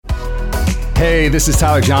Hey, this is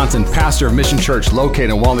Tyler Johnson, pastor of Mission Church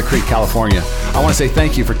located in Walnut Creek, California. I want to say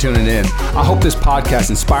thank you for tuning in. I hope this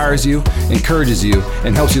podcast inspires you, encourages you,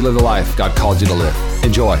 and helps you live the life God called you to live.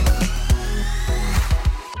 Enjoy.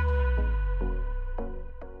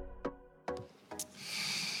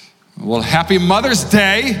 Well, happy Mother's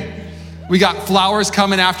Day. We got flowers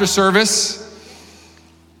coming after service.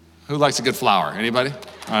 Who likes a good flower? Anybody?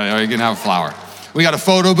 All right, you can have a flower. We got a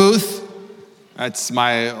photo booth. That's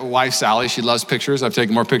my wife, Sally. She loves pictures. I've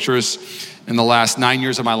taken more pictures in the last 9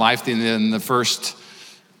 years of my life than in the first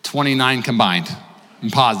 29 combined. I'm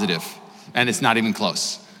positive. And it's not even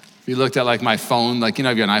close. If you looked at like my phone, like, you know,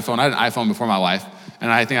 if you have an iPhone, I had an iPhone before my wife,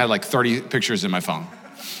 and I think I had like 30 pictures in my phone.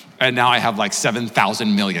 And now I have like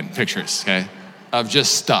 7,000 million pictures, okay, of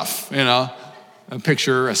just stuff, you know, a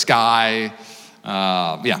picture, a sky,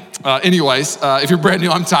 Anyways, if you're brand new,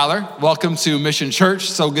 I'm Tyler. Welcome to Mission Church.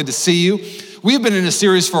 So good to see you. We've been in a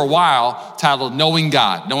series for a while titled Knowing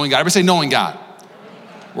God. Knowing God. Everybody say Knowing God.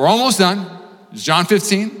 We're almost done. It's John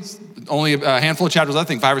 15. Only a handful of chapters left. I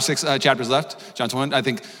think 5 or 6 chapters left. John 20, I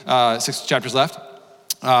think 6 chapters left.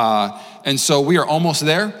 And so we are almost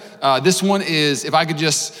there. This one is, if I could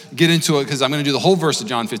just get into it, because I'm going to do the whole verse of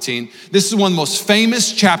John 15. This is one of the most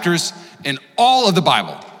famous chapters in all of the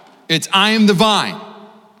Bible. It's, I am the vine,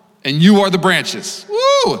 and you are the branches.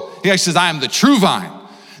 Woo! He actually says, I am the true vine.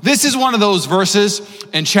 This is one of those verses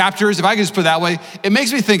and chapters, if I could just put it that way, it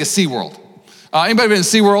makes me think of SeaWorld. Anybody been in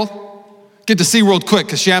SeaWorld? Get to SeaWorld quick,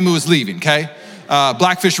 because Shamu is leaving, okay?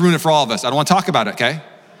 Blackfish ruined it for all of us. I don't want to talk about it, okay?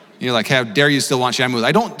 You're like, how dare you still want Shamu?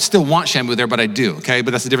 I don't still want Shamu there, but I do, okay?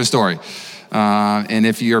 But that's a different story. And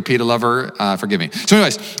if you're a PETA lover, forgive me. So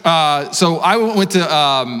anyways, so I went to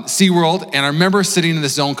SeaWorld, and I remember sitting in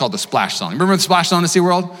this zone called the Splash Zone. Remember the Splash Zone at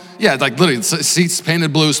SeaWorld? Yeah, like literally seats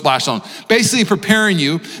painted blue, Splash Zone. Basically preparing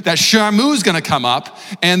you that Shamu's gonna come up,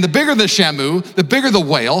 and the bigger the Shamu, the bigger the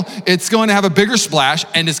whale, it's going to have a bigger splash,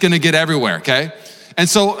 and it's gonna get everywhere, okay? And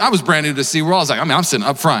so I was brand new to SeaWorld. I was like, I'm sitting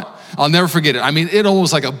up front. I'll never forget it. I mean, it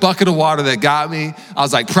almost like a bucket of water that got me. I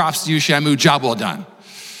was like, props to you, Shamu, job well done.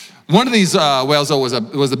 One of these whales, though, was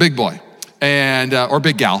a big boy, and or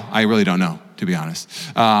big gal. I really don't know, to be honest.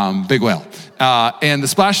 Big whale. And the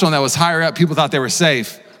splash zone that was higher up, people thought they were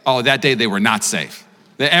safe. Oh, that day they were not safe.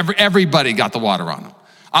 Everybody got the water on them.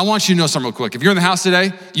 I want you to know something real quick. If you're in the house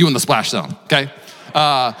today, you in the splash zone, okay?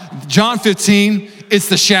 John 15, it's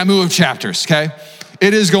the Shamu of chapters, okay?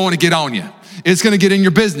 It is going to get on you. It's going to get in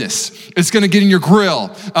your business. It's going to get in your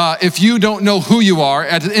grill. If you don't know who you are,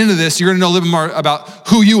 at the end of this, you're going to know a little bit more about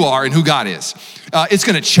who you are and who God is. It's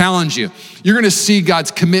going to challenge you. You're going to see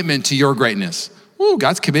God's commitment to your greatness. Ooh,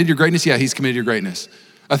 God's committed to your greatness? Yeah, he's committed to your greatness.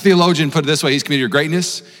 A theologian put it this way, he's committed to your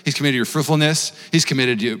greatness. He's committed to your fruitfulness. He's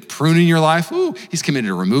committed to pruning your life. Ooh, he's committed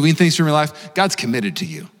to removing things from your life. God's committed to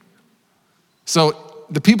you. So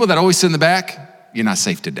the people that always sit in the back, you're not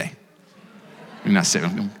safe today. You're not safe.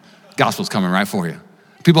 Gospel's coming right for you.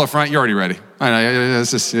 People up front, you're already ready. I know, it's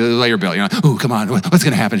just lay your belt. You're like, ooh, come on, what's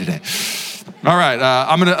gonna happen today? All right,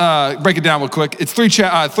 I'm gonna break it down real quick. It's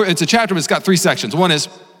it's a chapter, but it's got 3 sections. One is,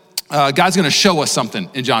 God's gonna show us something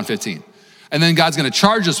in John 15. And then God's gonna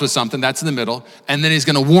charge us with something, that's in the middle, and then he's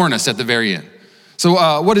gonna warn us at the very end.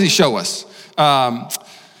 So what does he show us?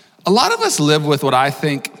 A lot of us live with what I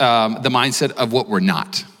think the mindset of what we're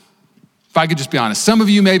not. If I could just be honest, some of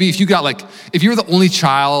you maybe, if you're the only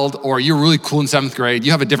child or you're really cool in 7th grade,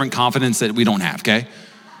 you have a different confidence that we don't have, okay?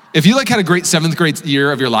 If you had a great 7th grade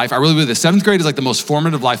year of your life, I really believe that 7th grade is like the most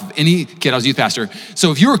formative life of any kid. I was a youth pastor.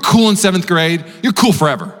 So if you were cool in 7th grade, you're cool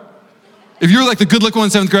forever. If you're like the good looking one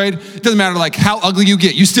in 7th grade, it doesn't matter like how ugly you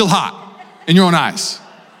get, you're still hot in your own eyes.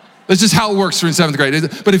 That's just how it works for in 7th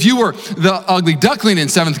grade. But if you were the ugly duckling in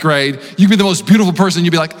 7th grade, you'd be the most beautiful person.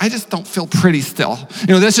 You'd be like, I just don't feel pretty still.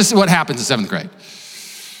 You know, that's just what happens in 7th grade.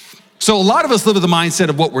 So a lot of us live with the mindset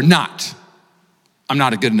of what we're not. I'm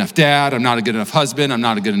not a good enough dad. I'm not a good enough husband. I'm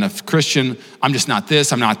not a good enough Christian. I'm just not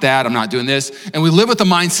this. I'm not that. I'm not doing this. And we live with the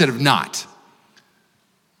mindset of not.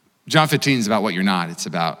 John 15 is about what you're not. It's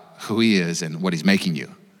about who he is and what he's making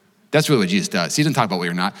you. That's really what Jesus does. He doesn't talk about what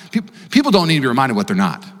you're not. People don't need to be reminded what they're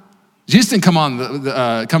not. Jesus didn't come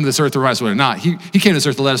to this earth to remind us what we're not. He came to this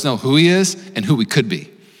earth to let us know who he is and who we could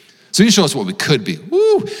be. So he shows us what we could be.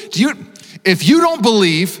 Woo! If you don't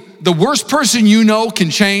believe the worst person you know can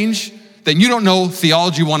change, then you don't know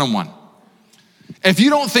theology 101. If you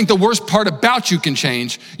don't think the worst part about you can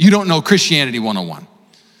change, you don't know Christianity 101.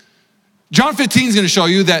 John 15 is going to show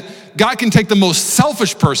you that God can take the most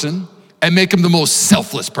selfish person and make him the most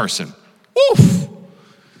selfless person. Oof!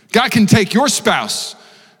 God can take your spouse,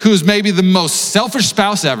 who's maybe the most selfish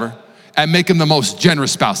spouse ever, and make him the most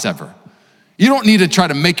generous spouse ever. You don't need to try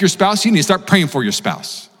to make your spouse. You need to start praying for your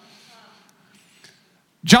spouse.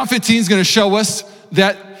 John 15 is going to show us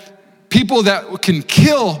that people that can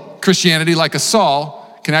kill Christianity, like a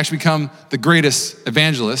Saul, can actually become the greatest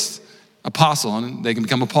evangelist, apostle, and they can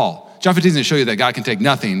become a Paul. John 15 is going to show you that God can take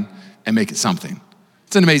nothing and make it something.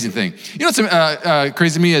 It's an amazing thing. You know what's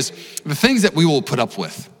crazy to me is the things that we will put up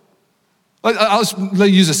with. I'll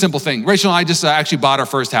use a simple thing. Rachel and I just actually bought our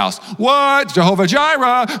first house. What? Jehovah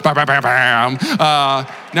Jireh. Bam, bam, bam, bam.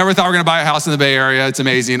 Never thought we were going to buy a house in the Bay Area. It's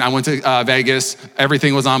amazing. I went to Vegas.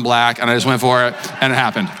 Everything was on black, and I just went for it, and it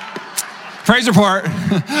happened. Praise report.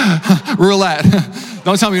 Roulette.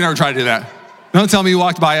 Don't tell me you never tried to do that. Don't tell me you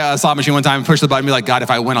walked by a slot machine one time and pushed the button and be like, God, if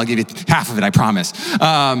I win, I'll give you half of it, I promise.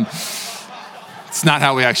 It's not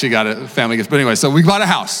how we actually got a family gift. But anyway, so we bought a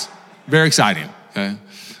house. Very exciting, okay?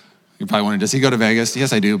 You probably wondering, does he go to Vegas?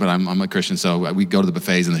 Yes, I do, but I'm a Christian, so we go to the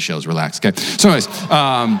buffets and the shows, relax, okay? So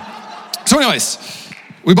anyways,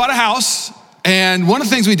 we bought a house, and one of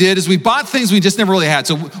the things we did is we bought things we just never really had.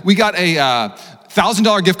 So we got a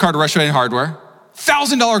 $1,000 gift card to Restoration Hardware,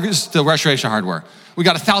 $1,000 to Restoration Hardware. We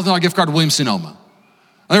got a $1,000 gift card to Williams-Sonoma.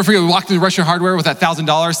 I'll never forget, we walked into Restoration Hardware with that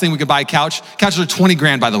 $1,000 thing, we could buy a couch. Couches are 20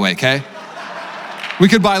 grand, by the way, okay? We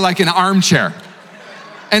could buy like an armchair.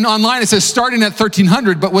 And online it says starting at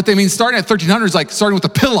 $1,300, but what they mean starting at $1,300 is like starting with a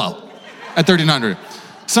pillow at $1,300.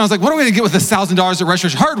 So I was like, what am I gonna get with $1,000 at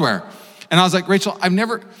Restoration Hardware? And I was like, Rachel, I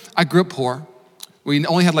grew up poor. We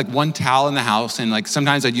only had like one towel in the house, and like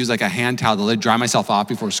sometimes I'd use like a hand towel to dry myself off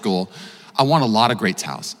before school. I want a lot of great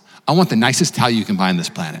towels. I want the nicest towel you can buy on this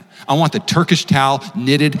planet. I want the Turkish towel,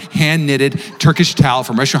 knitted, hand-knitted Turkish towel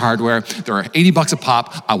from Restoration Hardware. They're $80 a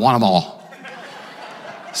pop. I want them all.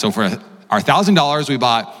 So for our $1,000, we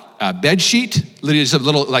bought a bed sheet, literally just a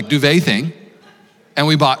little like duvet thing, and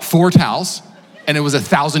we bought 4 towels, and it was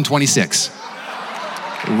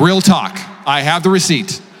 $1,026. Real talk. I have the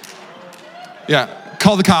receipt. Yeah,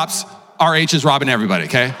 call the cops. RH is robbing everybody,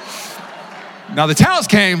 okay? Now the towels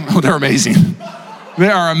came, they're amazing. They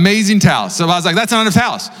are amazing towels. So I was like, that's not enough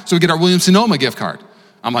towels. So we get our Williams-Sonoma gift card.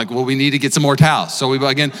 I'm like, well, we need to get some more towels. So we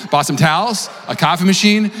again bought some towels, a coffee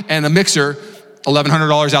machine, and a mixer,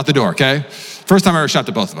 $1,100 out the door, okay? First time I ever shopped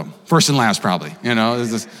at both of them. First and last, probably. You know,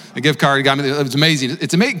 the gift card got me, it was amazing.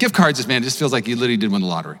 Gift cards, man, it just feels like you literally did win the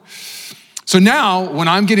lottery. So now, when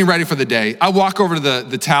I'm getting ready for the day, I walk over to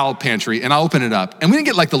the towel pantry and I open it up. And we didn't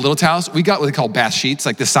get like the little towels. We got what they call bath sheets,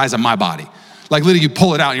 like the size of my body. Like literally you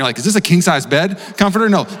pull it out and you're like, is this a king size bed comforter?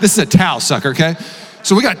 No, this is a towel sucker, okay?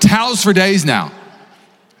 So we got towels for days now.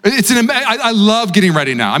 I love getting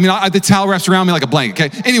ready now. I mean, the towel wraps around me like a blanket,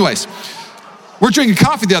 okay? Anyways, we're drinking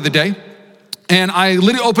coffee the other day, and I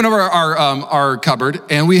literally open up our cupboard,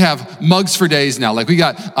 and we have mugs for days now. Like we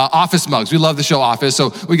got Office mugs. We love the show Office,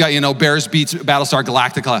 so we got, Bears beats Battlestar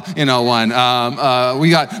Galactica, one. We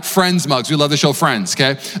got Friends mugs. We love the show Friends,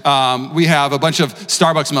 okay? We have a bunch of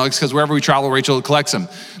Starbucks mugs, because wherever we travel, Rachel collects them.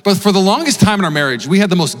 But for the longest time in our marriage, we had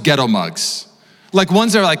the most ghetto mugs. Like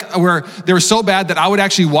ones that are like, where they were so bad that I would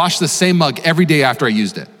actually wash the same mug every day after I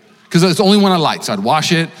used it. Because it's the only one I liked, so I'd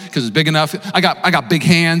wash it because it's big enough. I got big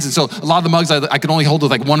hands, and so a lot of the mugs I could only hold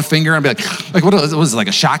with like one finger and be like what was it, like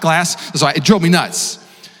a shot glass? So it drove me nuts.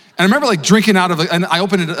 And I remember like drinking out of it, and I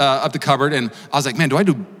opened it up the cupboard, and I was like, man, do I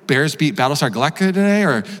do Bears beat Battlestar Galactica today,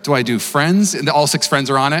 or do I do Friends? And all 6 Friends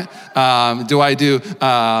are on it. Do I do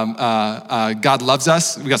God Loves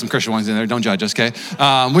Us? We got some Christian ones in there, don't judge us, okay?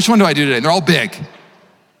 Which one do I do today? And they're all big.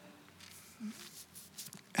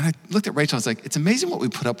 And I looked at Rachel, I was like, it's amazing what we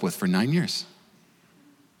put up with for 9 years.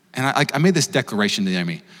 And I made this declaration to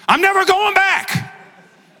Amy. I'm never going back.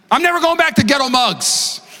 I'm never going back to ghetto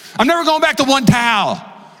mugs. I'm never going back to one towel.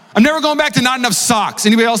 I'm never going back to not enough socks.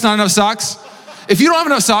 Anybody else not enough socks? If you don't have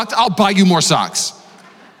enough socks, I'll buy you more socks.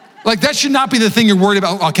 Like that should not be the thing you're worried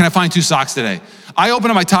about. Oh, can I find 2 socks today? I open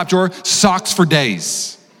up my top drawer, socks for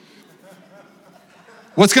days.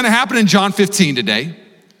 What's gonna happen in John 15 today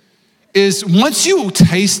is once you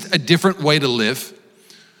taste a different way to live,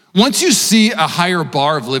 once you see a higher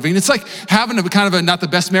bar of living, it's like having a kind of a not the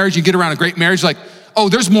best marriage, you get around a great marriage, like, oh,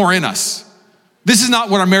 there's more in us. This is not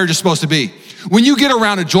what our marriage is supposed to be. When you get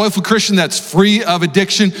around a joyful Christian that's free of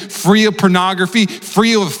addiction, free of pornography,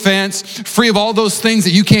 free of offense, free of all those things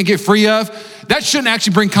that you can't get free of, that shouldn't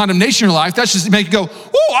actually bring condemnation in your life. That should make you go,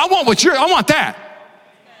 oh, I want that.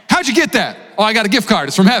 How'd you get that? Oh, I got a gift card,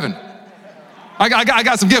 it's from heaven. I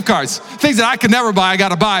got some gift cards. Things that I could never buy, I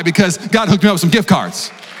gotta buy because God hooked me up with some gift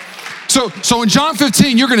cards. So in John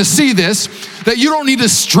 15, you're gonna see this, that you don't need to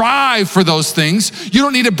strive for those things. You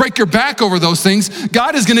don't need to break your back over those things.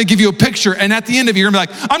 God is gonna give you a picture, and at the end of it, you're gonna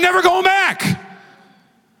be like, I'm never going back.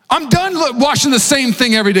 I'm done watching the same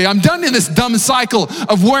thing every day. I'm done in this dumb cycle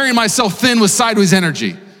of wearing myself thin with sideways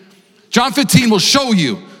energy. John 15 will show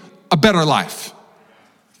you a better life.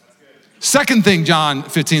 Second thing John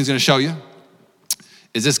 15 is going to show you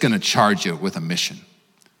is it's going to charge you with a mission.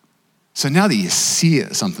 So now that you see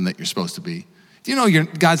something that you're supposed to be, you know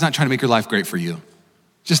God's not trying to make your life great for you.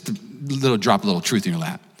 Just drop a little truth in your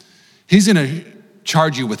lap. He's going to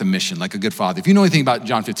charge you with a mission like a good father. If you know anything about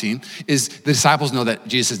John 15, is the disciples know that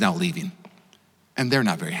Jesus is now leaving. And they're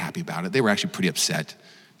not very happy about it. They were actually pretty upset.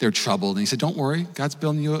 They're troubled. And he said, don't worry, God's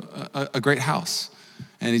building you a great house.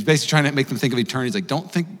 And he's basically trying to make them think of eternity. He's like,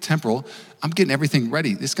 don't think temporal. I'm getting everything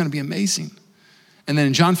ready. It's going to be amazing. And then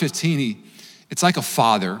in John 15, it's like a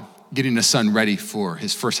father getting a son ready for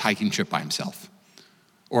his first hiking trip by himself,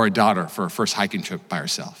 or a daughter for her first hiking trip by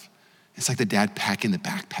herself. It's like the dad packing the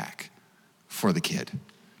backpack for the kid,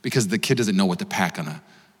 because the kid doesn't know what to pack on a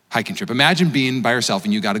hiking trip. Imagine being by yourself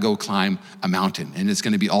and you got to go climb a mountain, and it's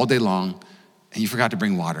going to be all day long, and you forgot to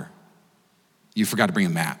bring water. You forgot to bring a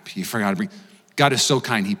map. God is so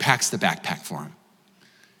kind, he packs the backpack for him.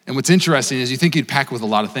 And what's interesting is you think he'd pack with a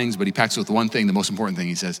lot of things, but he packs with one thing, the most important thing.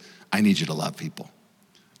 He says, I need you to love people.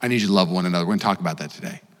 I need you to love one another. We're going to talk about that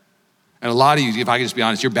today. And a lot of you, if I can just be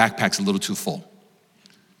honest, your backpack's a little too full.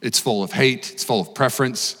 It's full of hate. It's full of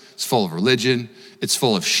preference. It's full of religion. It's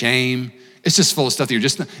full of shame. It's just full of stuff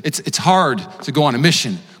that it's hard to go on a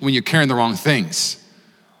mission when you're carrying the wrong things.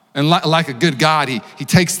 And like a good God, he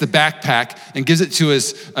takes the backpack and gives it to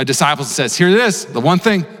his disciples and says, here it is, the one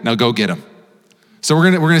thing, now go get them. So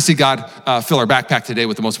we're gonna see God fill our backpack today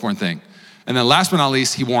with the most important thing. And then last but not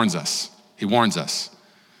least, he warns us. He warns us.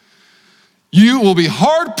 You will be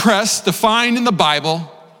hard pressed to find in the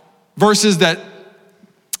Bible verses that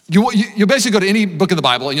you basically go to any book of the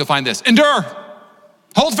Bible and you'll find this: endure,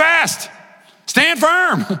 hold fast, stand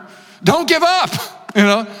firm, don't give up. You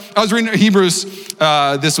know, I was reading Hebrews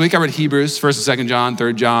this week. I read Hebrews, 1st and 2nd John,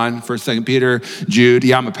 3rd John, 1st, 2nd Peter, Jude.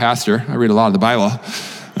 Yeah, I'm a pastor. I read a lot of the Bible.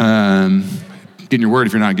 Getting your word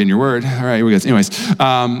if you're not getting your word. All right, here we go. Anyways,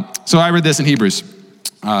 so I read this in Hebrews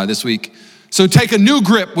this week. So take a new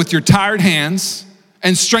grip with your tired hands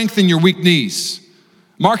and strengthen your weak knees.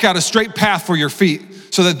 Mark out a straight path for your feet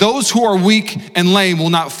so that those who are weak and lame will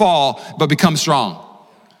not fall but become strong.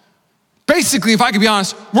 Basically, if I could be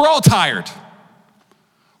honest, we're all tired.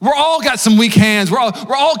 We're all got some weak hands. We're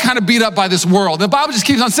all kind of beat up by this world. The Bible just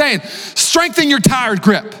keeps on saying, strengthen your tired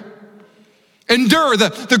grip. Endure,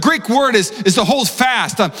 the Greek word is to hold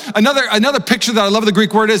fast. Another picture that I love of the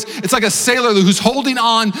Greek word is, it's like a sailor who's holding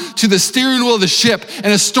on to the steering wheel of the ship and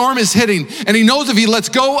a storm is hitting. And he knows if he lets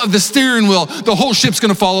go of the steering wheel, the whole ship's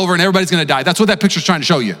gonna fall over and everybody's gonna die. That's what that picture's trying to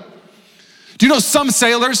show you. Do you know some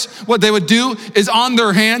sailors, what they would do is on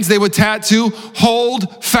their hands, they would tattoo,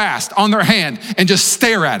 hold fast on their hand and just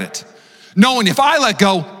stare at it, knowing if I let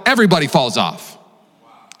go, everybody falls off.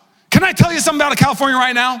 Can I tell you something about California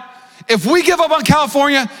right now? If we give up on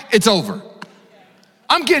California, it's over.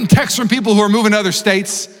 I'm getting texts from people who are moving to other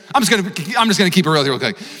states. I'm just gonna keep it real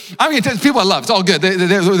quick. I'm getting texts, people I love, it's all good.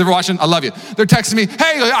 They're watching, I love you. They're texting me,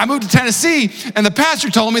 hey, I moved to Tennessee, and the pastor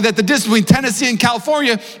told me that the distance between Tennessee and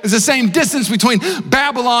California is the same distance between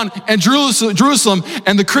Babylon and Jerusalem,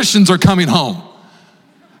 and the Christians are coming home.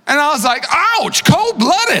 And I was like, ouch,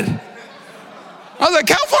 cold-blooded. I was like,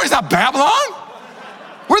 California's not Babylon.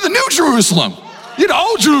 We're the new Jerusalem. You're the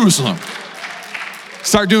old Jerusalem.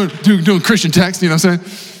 Start doing Christian text, you know what I'm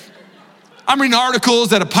saying? I'm reading articles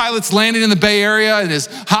that a pilot's landing in the Bay Area and his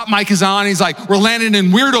hot mic is on. He's like, we're landing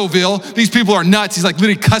in Weirdoville. These people are nuts. He's like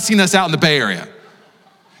literally cussing us out in the Bay Area.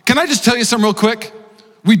 Can I just tell you something real quick?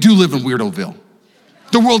 We do live in Weirdoville.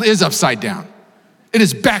 The world is upside down. It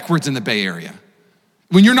is backwards in the Bay Area.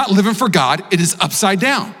 When you're not living for God, it is upside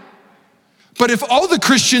down. But if all the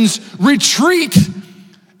Christians retreat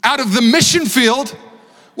out of the mission field,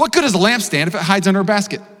 what good is a lampstand if it hides under a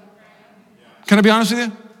basket? Can I be honest with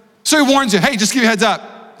you? So he warns you, hey, just give you a heads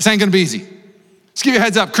up. This ain't gonna be easy. Just give you a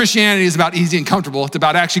heads up. Christianity is about easy and comfortable. It's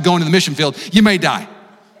about actually going to the mission field. You may die.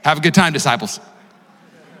 Have a good time, disciples.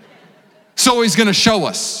 So he's gonna show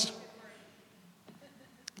us.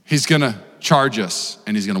 He's gonna charge us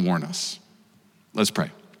and he's gonna warn us. Let's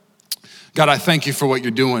pray. God, I thank you for what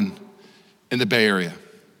you're doing in the Bay Area.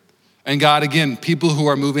 And God, again, people who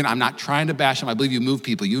are moving, I'm not trying to bash them. I believe you move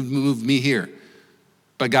people. You moved me here.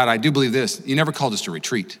 But God, I do believe this. You never called us to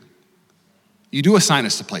retreat. You do assign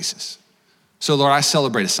us to places. So Lord, I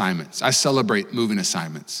celebrate assignments. I celebrate moving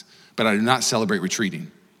assignments, but I do not celebrate retreating.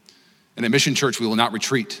 And at Mission Church, we will not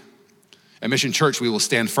retreat. At Mission Church, we will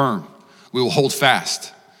stand firm. We will hold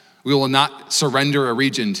fast. We will not surrender a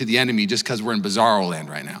region to the enemy just because we're in bizarro land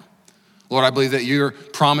right now. Lord, I believe that your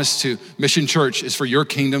promise to Mission Church is for your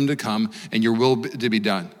kingdom to come and your will to be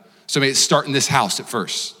done. So may it start in this house at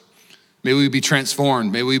first. May we be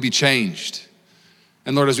transformed. May we be changed.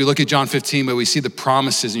 And Lord, as we look at John 15, may we see the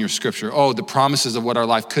promises in your scripture. Oh, the promises of what our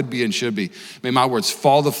life could be and should be. May my words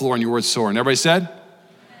fall to the floor and your words soar. And everybody said?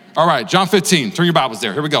 All right, John 15, turn your Bibles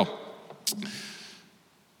there. Here we go.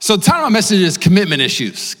 So the title of my message is Commitment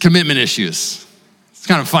Issues. Commitment Issues. It's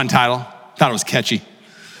kind of a fun title. Thought it was catchy.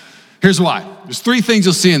 Here's why. There's three things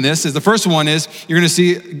you'll see in this. The first one is you're gonna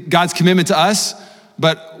see God's commitment to us,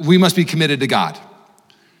 but we must be committed to God.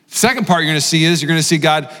 The second part you're gonna see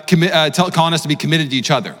God calling us to be committed to each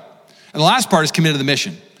other. And the last part is committed to the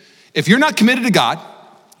mission. If you're not committed to God,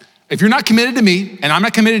 if you're not committed to me, and I'm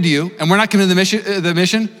not committed to you, and we're not committed to the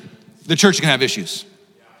mission, the church is gonna have issues.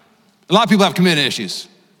 A lot of people have commitment issues.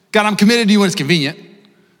 God, I'm committed to you when it's convenient.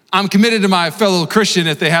 I'm committed to my fellow Christian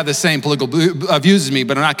if they have the same political views as me,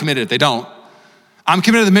 but I'm not committed if they don't. I'm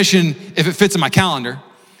committed to the mission if it fits in my calendar.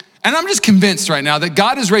 And I'm just convinced right now that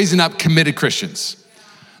God is raising up committed Christians.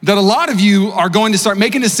 That a lot of you are going to start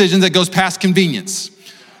making decisions that goes past convenience.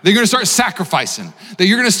 That you're gonna start sacrificing. That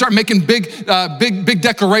you're gonna start making big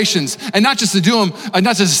declarations, and not just to do them,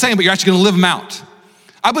 not just to say them, but you're actually gonna live them out.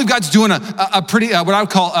 I believe God's doing a pretty, what I would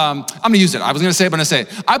call, I'm gonna use it. I was gonna say it, but I'm gonna say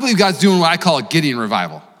it. I believe God's doing what I call a Gideon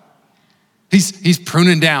revival. He's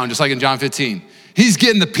pruning down, just like in John 15. He's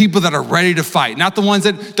getting the people that are ready to fight, not the ones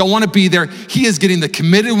that don't wanna be there. He is getting the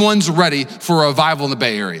committed ones ready for a revival in the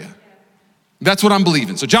Bay Area. That's what I'm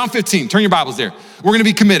believing. So John 15, turn your Bibles there. We're gonna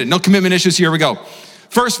be committed. No commitment issues, here we go.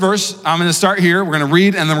 First verse, I'm gonna start here. We're gonna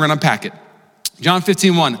read and then we're gonna unpack it. John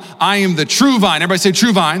 15:1, I am the true vine. Everybody say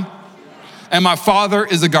true vine. And my Father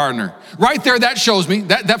is the gardener. Right there, that shows me,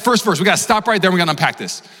 that first verse, we gotta stop right there, we're gonna unpack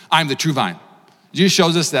this. I am the true vine. Jesus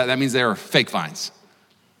shows us that means there are fake vines.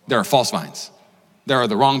 There are false vines. There are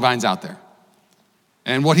the wrong vines out there.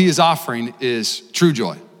 And what he is offering is true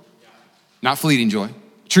joy, not fleeting joy,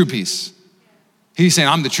 true peace. He's saying,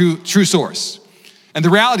 I'm the true source. And the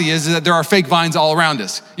reality is that there are fake vines all around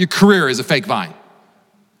us. Your career is a fake vine.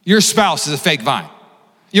 Your spouse is a fake vine.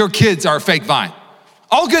 Your kids are a fake vine.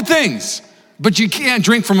 All good things, but you can't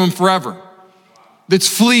drink from them forever. It's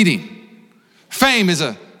fleeting. Fame is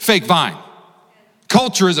a fake vine.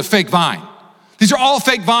 Culture is a fake vine. These are all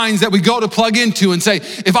fake vines that we go to plug into and say,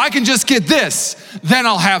 if I can just get this, then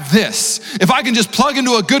I'll have this. If I can just plug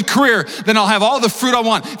into a good career, then I'll have all the fruit I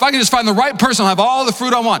want. If I can just find the right person, I'll have all the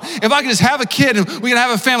fruit I want. If I can just have a kid and we can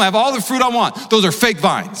have a family, I have all the fruit I want. Those are fake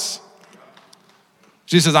vines.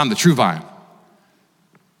 Jesus says, I'm the true vine.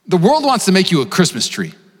 The world wants to make you a Christmas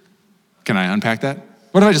tree. Can I unpack that?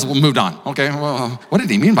 What if I just moved on? Okay, well, what did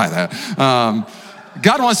he mean by that?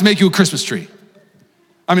 God wants to make you a Christmas tree.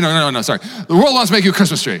 No, sorry. The world wants to make you a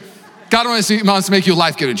Christmas tree. God wants to make you a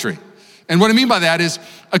life-giving tree. And what I mean by that is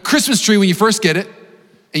a Christmas tree, when you first get it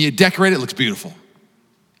and you decorate it, it looks beautiful.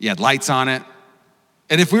 You had lights on it.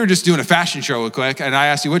 And if we were just doing a fashion show real quick and I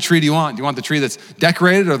asked you, what tree do you want? Do you want the tree that's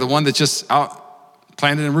decorated or the one that's just out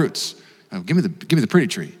planted in roots? Give me the pretty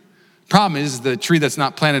tree. Problem is the tree that's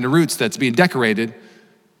not planted in roots, that's being decorated,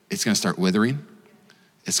 it's gonna start withering.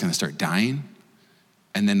 It's gonna start dying.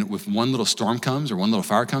 And then if one little storm comes or one little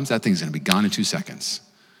fire comes, that thing's gonna be gone in 2 seconds.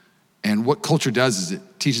 And what culture does is it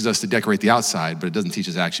teaches us to decorate the outside, but it doesn't teach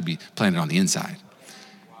us to actually be planted on the inside.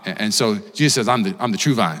 And so Jesus says, I'm the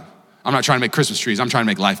true vine. I'm not trying to make Christmas trees, I'm trying to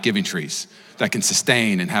make life-giving trees that can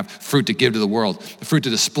sustain and have fruit to give to the world, the fruit to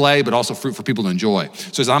display, but also fruit for people to enjoy. So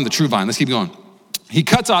he says, I'm the true vine. Let's keep going. He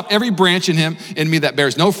cuts off every branch in me that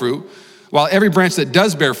bears no fruit, while every branch that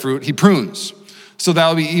does bear fruit, he prunes, so that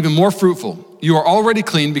will be even more fruitful. You are already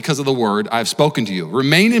clean because of the word I have spoken to you.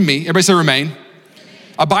 Remain in me. Everybody say remain.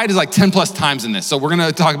 Abide is like 10 plus times in this. So we're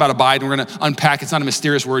gonna talk about abide and we're gonna unpack. It's not a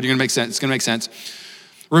mysterious word. It's gonna make sense.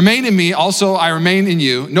 Remain in me, also I remain in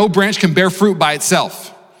you. No branch can bear fruit by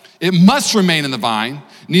itself. It must remain in the vine.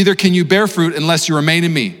 Neither can you bear fruit unless you remain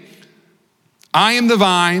in me. I am the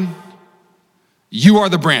vine, you are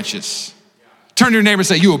the branches. Turn to your neighbor and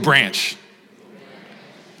say, you a branch.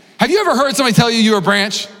 Have you ever heard somebody tell you you're a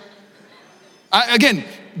branch? Again,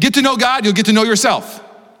 get to know God, you'll get to know yourself.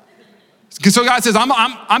 So God says, I'm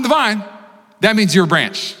the vine. That means you're a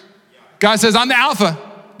branch. God says, I'm the Alpha.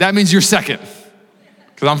 That means you're second,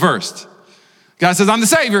 because I'm first. God says, I'm the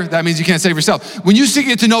Savior. That means you can't save yourself. When you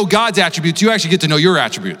get to know God's attributes, you actually get to know your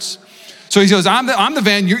attributes. So he goes, I'm the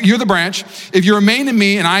vine, you're the branch. If you remain in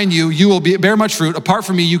me and I in you, you will bear much fruit. Apart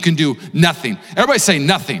from me, you can do nothing. Everybody say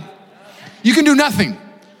nothing. You can do nothing.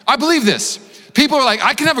 I believe this. People are like,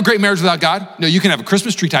 I can have a great marriage without God. No, you can have a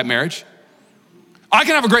Christmas tree type marriage. I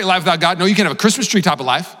can have a great life without God. No, you can have a Christmas tree type of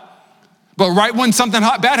life. But right when something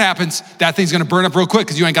bad happens, that thing's gonna burn up real quick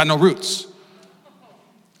because you ain't got no roots.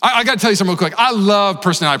 I gotta tell you something real quick. I love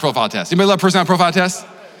personality profile tests. Anybody love personality profile tests?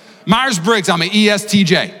 Myers-Briggs, I'm an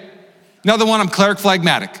ESTJ. Another one, I'm cleric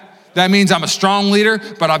phlegmatic. That means I'm a strong leader,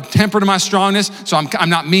 but I'm tempered in my strongness, so I'm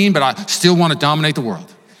not mean, but I still wanna dominate the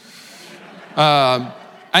world. An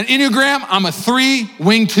Enneagram, I'm a 3,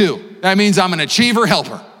 wing 2. That means I'm an achiever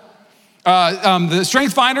helper. The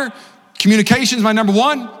Strength Finder, communication is my number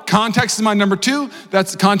 1. Context is my number 2.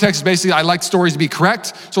 That's context is basically, I like stories to be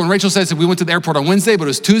correct. So when Rachel says that we went to the airport on Wednesday, but it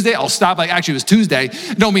was Tuesday, I'll stop like, actually it was Tuesday.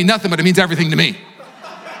 It don't mean nothing, but it means everything to me.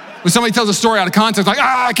 When somebody tells a story out of context, like,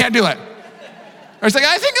 I can't do it. Or it's like,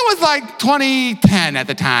 I think it was like 2010 at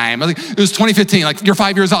the time. I think it was 2015, like you're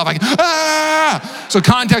 5 years off. Like, So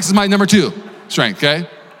context is my number 2 strength, okay?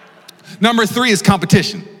 Number 3 is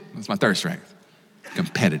competition. That's my third strength.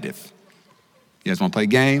 Competitive. You guys wanna play a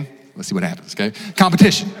game? Let's see what happens, okay?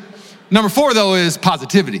 Competition. Number 4 though is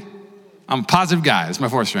positivity. I'm a positive guy, that's my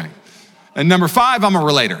 4th strength. And number 5, I'm a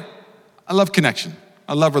relator. I love connection,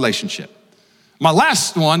 I love relationship. My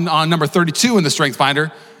last one on number 32 in the Strength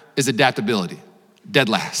Finder is adaptability. Dead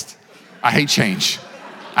last. I hate change.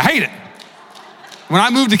 I hate it. When I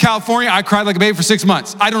moved to California, I cried like a baby for 6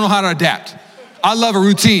 months. I don't know how to adapt. I love a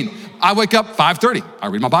routine. I wake up 5:30. I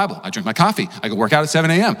read my Bible. I drink my coffee. I go work out at 7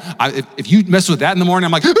 a.m. If you mess with that in the morning,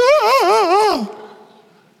 I'm like,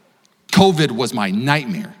 COVID was my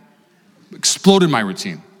nightmare. Exploded my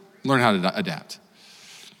routine. Learn how to adapt.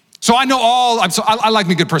 So I know I like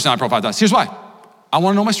me good personality profile tests. Here's why. I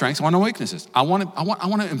wanna know my strengths. I wanna know my weaknesses. I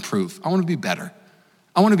wanna improve. I wanna be better.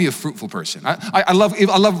 I wanna be a fruitful person. I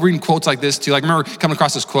love reading quotes like this too. Like I remember coming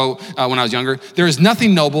across this quote when I was younger. There is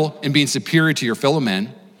nothing noble in being superior to your fellow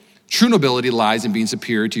men. True nobility lies in being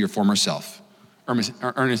superior to your former self.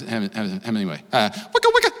 Ernest Hemingway.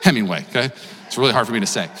 Hemingway, okay? It's really hard for me to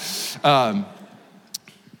say.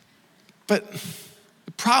 But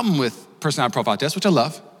the problem with personality profile tests, which I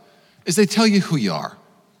love, is they tell you who you are.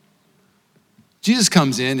 Jesus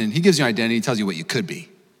comes in and he gives you an identity, he tells you what you could be.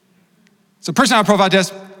 So personality profile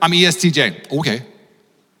test, I'm ESTJ. Okay.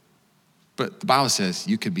 But the Bible says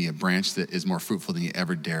you could be a branch that is more fruitful than you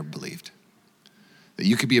ever dared believed. That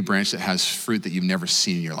you could be a branch that has fruit that you've never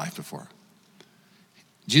seen in your life before.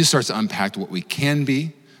 Jesus starts to unpack what we can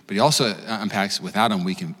be, but he also unpacks without him,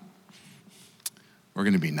 we're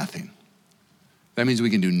gonna be nothing. That means we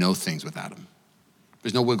can do no things without him.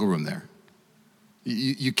 There's no wiggle room there.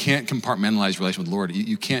 You can't compartmentalize your relation with the Lord.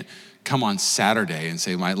 You can't come on Saturday and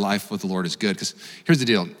say, my life with the Lord is good. Because here's the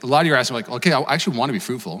deal. A lot of you are asking like, okay, I actually want to be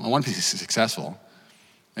fruitful. I want to be successful.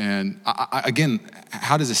 And again,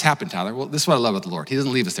 how does this happen, Tyler? Well, this is what I love about the Lord. He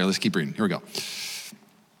doesn't leave us there. Let's keep reading. Here we go.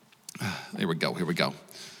 Here we go.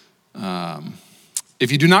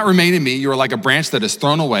 If you do not remain in me, you are like a branch that is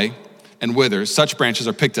thrown away and withers. Such branches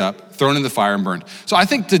are picked up, thrown in the fire and burned. So I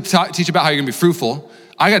think to teach about how you're gonna be fruitful,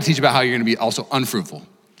 I gotta teach about how you're gonna be also unfruitful.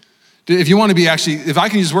 If you wanna be if I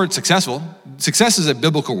can use the word successful, success is a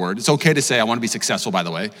biblical word. It's okay to say I wanna be successful, by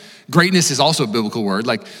the way. Greatness is also a biblical word.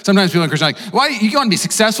 Like sometimes people in Christian are like, why you wanna be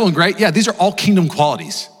successful and great? Yeah, these are all kingdom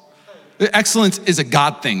qualities. Excellence is a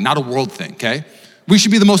God thing, not a world thing, okay? We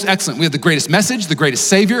should be the most excellent. We have the greatest message, the greatest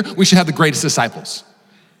savior. We should have the greatest disciples.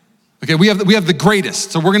 Okay, we have the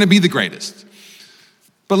greatest, so we're gonna be the greatest.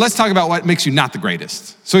 But let's talk about what makes you not the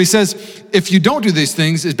greatest. So he says, if you don't do these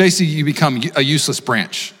things, it's basically you become a useless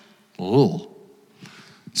branch. Ooh.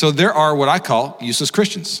 So there are what I call useless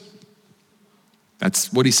Christians.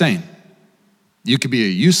 That's what he's saying. You could be a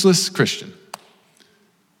useless Christian.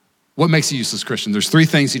 What makes a useless Christian? There's 3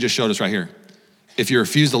 things he just showed us right here. If you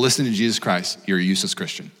refuse to listen to Jesus Christ, you're a useless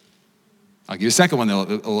Christian. I'll give you a second one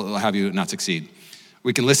that will have you not succeed.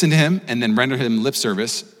 We can listen to him and then render him lip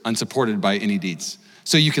service unsupported by any deeds.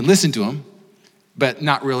 So you can listen to him, but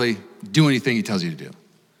not really do anything he tells you to do.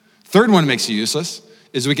 Third one makes you useless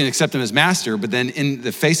is we can accept him as master, but then in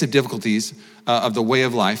the face of difficulties of the way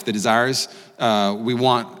of life, the desires we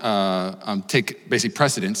want take basic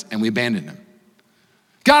precedence and we abandon him.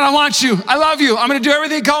 God, I want you. I love you. I'm gonna do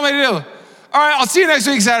everything you call me to do. All right, I'll see you next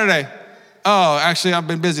week, Saturday. Oh, actually, I've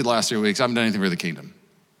been busy the last 3 weeks. I haven't done anything for the kingdom.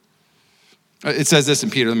 It says this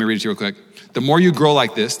in Peter. Let me read it to you real quick. The more you grow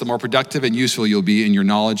like this, the more productive and useful you'll be in your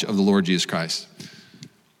knowledge of the Lord Jesus Christ.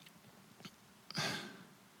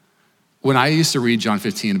 When I used to read John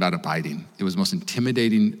 15 about abiding, it was the most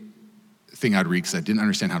intimidating thing I'd read because I didn't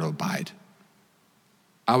understand how to abide.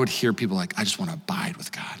 I would hear people like, I just want to abide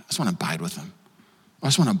with God. I just want to abide with him. I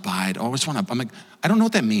just want to abide. I'm like, I don't know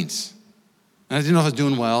what that means. And I didn't know if I was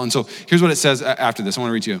doing well. And so here's what it says after this. I want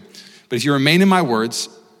to read to you. But if you remain in my words,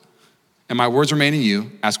 and my words remain in you,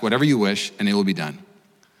 ask whatever you wish, and it will be done.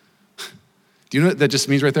 Do you know what that just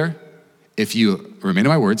means right there? If you remain in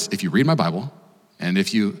my words, if you read my Bible, and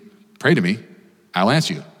if you pray to me, I'll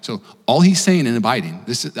answer you. So all he's saying in abiding,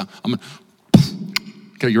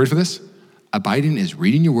 okay, you ready for this? Abiding is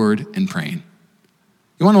reading your word and praying.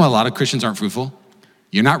 You wanna know why a lot of Christians aren't fruitful?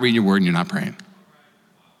 You're not reading your word and you're not praying.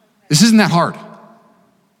 This isn't that hard.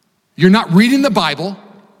 You're not reading the Bible,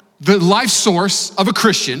 the life source of a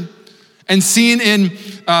Christian, and seeing in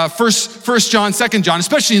 1 John, 2 John,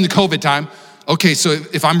 especially in the COVID time, okay, so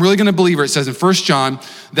if I'm really gonna believe it, it says in 1 John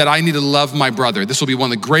that I need to love my brother. This will be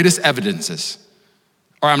one of the greatest evidences.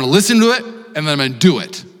 Or I'm gonna listen to it, and then I'm gonna do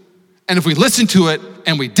it. And if we listen to it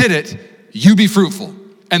and we did it, you be fruitful,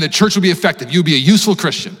 and the church will be effective. You'll be a useful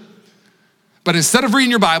Christian. But instead of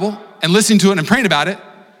reading your Bible and listening to it and praying about it,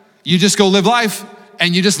 you just go live life,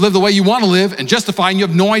 and you just live the way you wanna live and justify, and you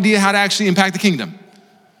have no idea how to actually impact the kingdom.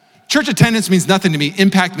 Church attendance means nothing to me.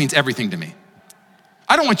 Impact means everything to me.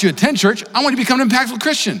 I don't want you to attend church. I want you to become an impactful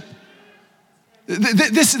Christian.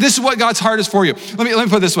 This is what God's heart is for you. Let me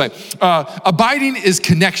put it this way. Abiding is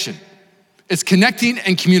connection. It's connecting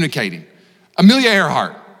and communicating. Amelia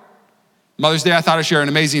Earhart. Mother's Day, I thought I'd share an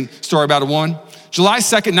amazing story about a woman. July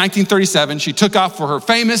 2nd, 1937, she took off for her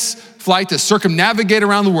famous flight to circumnavigate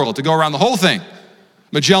around the world, to go around the whole thing.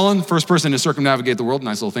 Magellan, first person to circumnavigate the world.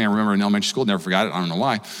 Nice little thing I remember in elementary school, never forgot it, I don't know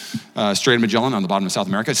why. Strait of Magellan on the bottom of South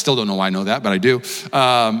America. I still don't know why I know that, but I do.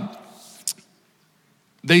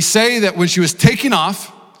 They say that when she was taking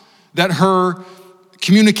off, that her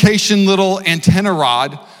communication little antenna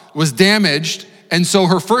rod was damaged, and so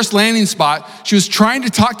her first landing spot, she was trying to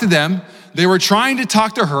talk to them, they were trying to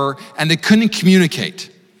talk to her, and they couldn't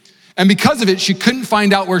communicate. And because of it, she couldn't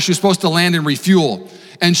find out where she was supposed to land and refuel.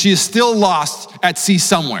 And she is still lost at sea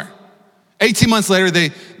somewhere. 18 months later,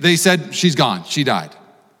 they said, she's gone, she died.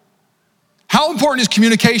 How important is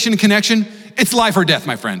communication and connection? It's life or death,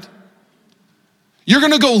 my friend. You're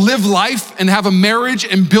gonna go live life and have a marriage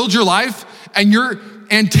and build your life, and your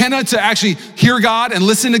antenna to actually hear God and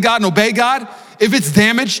listen to God and obey God, if it's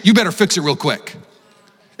damaged, you better fix it real quick.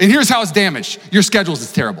 And here's how it's damaged. Your schedules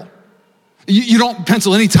is terrible. You don't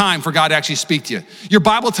pencil any time for God to actually speak to you. Your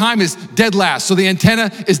Bible time is dead last, so the antenna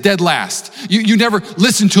is dead last. You never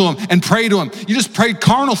listen to him and pray to him. You just pray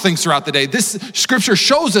carnal things throughout the day. This scripture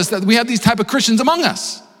shows us that we have these type of Christians among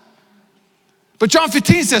us. But John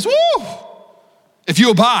 15 says, woo, if you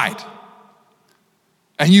abide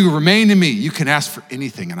and you remain in me, you can ask for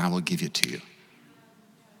anything and I will give it to you.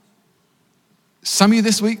 Some of you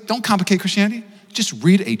this week, don't complicate Christianity. Just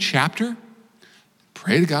read a chapter,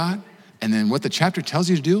 pray to God, and then what the chapter tells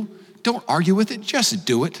you to do, don't argue with it, just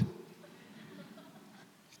do it.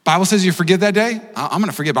 Bible says you forgive that day. I'm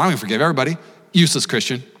gonna forgive, but I'm gonna forgive everybody. Useless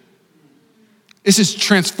Christian. This is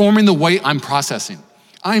transforming the way I'm processing.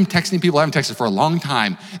 I'm texting people I haven't texted for a long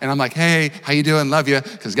time, and I'm like, hey, how you doing? Love you,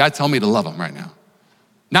 because God told me to love them right now.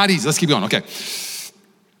 Not easy, let's keep going, okay.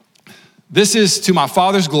 This is to my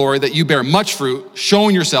Father's glory that you bear much fruit,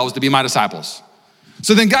 showing yourselves to be my disciples.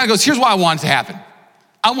 So then God goes, here's why I want it to happen.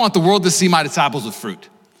 I want the world to see my disciples with fruit.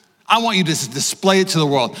 I want you to display it to the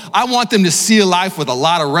world. I want them to see a life with a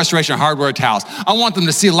lot of Restoration Hardware towels. I want them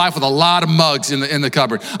to see a life with a lot of mugs in the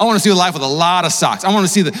cupboard. I want to see a life with a lot of socks. I want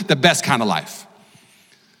to see the best kind of life.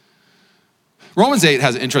 Romans 8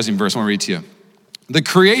 has an interesting verse I want to read to you. The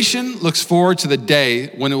creation looks forward to the day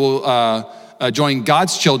when it will join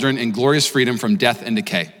God's children in glorious freedom from death and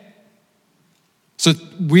decay. So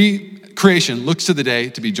creation looks to the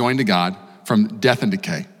day to be joined to God from death and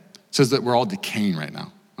decay. It says that we're all decaying right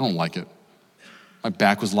now. I don't like it. My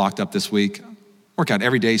back was locked up this week. Work out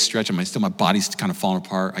every day, stretching. My body's kind of falling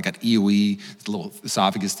apart. I got EOE, the little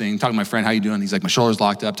esophagus thing. Talking to my friend, how you doing? He's like, my shoulder's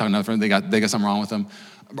locked up. Talking to another friend, they got something wrong with them.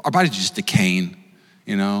 Our body's just decaying,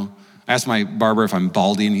 you know? I asked my barber if I'm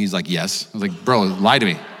balding. He's like, yes. I was like, bro, lie to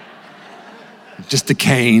me. Just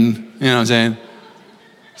decaying, you know what I'm saying?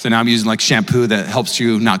 So now I'm using like shampoo that helps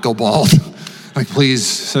you not go bald. Like, please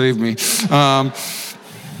save me.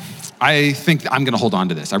 I think I'm gonna hold on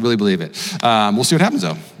to this. I really believe it. We'll see what happens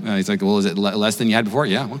though. He's like, well, is it less than you had before?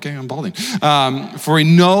 Yeah, okay, I'm balding. For we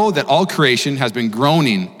know that all creation has been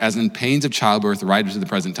groaning as in pains of childbirth right up to the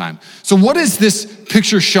present time. So what is this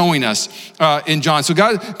picture showing us in John? So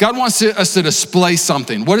God wants us to display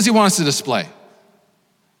something. What does he want us to display?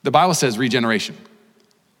 The Bible says regeneration.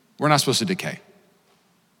 We're not supposed to decay.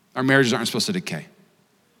 Our marriages aren't supposed to decay.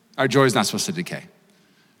 Our joy is not supposed to decay.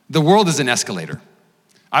 The world is an escalator.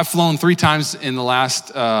 I've flown 3 times in the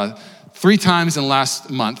last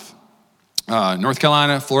month North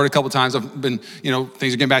Carolina, Florida a couple times. I've been,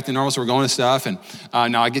 things are getting back to normal, so we're going to stuff. And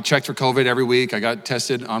now I get checked for COVID every week. I got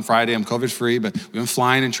tested on Friday. I'm COVID free, but we've been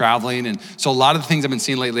flying and traveling. And so a lot of the things I've been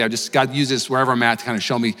seeing lately, I've just got to use this wherever I'm at to kind of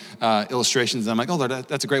show me illustrations. And I'm like, oh, Lord,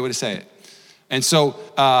 that's a great way to say it. And so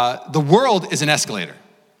the world is an escalator,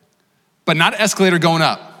 but not an escalator going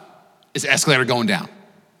up. It's an escalator going down.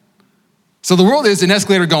 So the world is an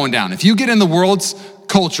escalator going down. If you get in the world's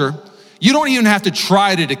culture, you don't even have to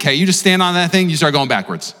try to decay. You just stand on that thing, you start going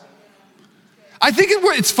backwards. I think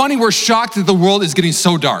it's funny, we're shocked that the world is getting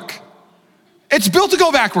so dark. It's built to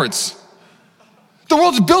go backwards. The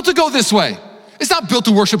world is built to go this way. It's not built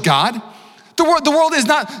to worship God. The world is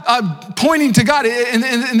not pointing to God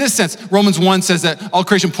in this sense. Romans 1 says that all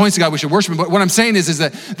creation points to God, we should worship him. But what I'm saying is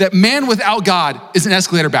that man without God is an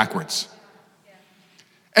escalator backwards.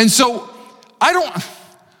 And so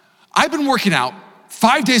I've been working out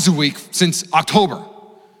 5 days a week since October,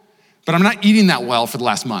 but I'm not eating that well for the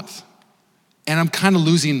last month. And I'm kind of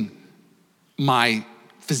losing my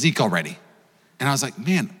physique already. And I was like,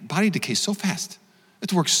 man, body decays so fast. I have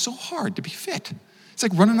to work so hard to be fit. It's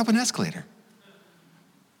like running up an escalator.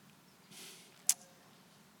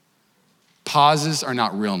 Pauses are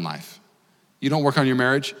not real in life. You don't work on your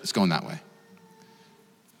marriage, it's going that way.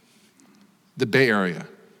 The Bay Area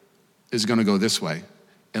is gonna go this way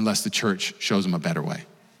unless the church shows them a better way.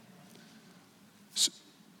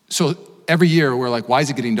 So every year we're like, why is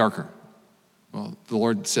it getting darker? Well, the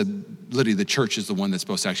Lord said, literally, the church is the one that's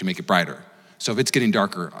supposed to actually make it brighter. So if it's getting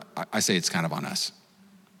darker, I say it's kind of on us.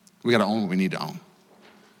 We gotta own what we need to own.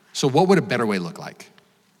 So what would a better way look like?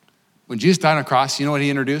 When Jesus died on a cross, you know what he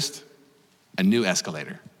introduced? A new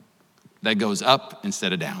escalator that goes up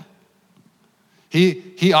instead of down.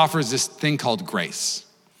 He offers this thing called grace.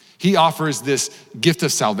 He offers this gift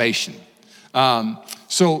of salvation.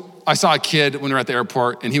 So I saw a kid when we were at the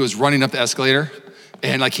airport and he was running up the escalator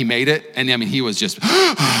and like he made it. And I mean, he was just, and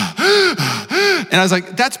I was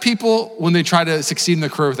like, that's people when they try to succeed in their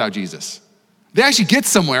career without Jesus. They actually get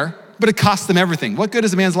somewhere, but it costs them everything. What good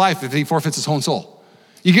is a man's life if he forfeits his whole soul?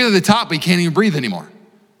 You get to the top, but you can't even breathe anymore.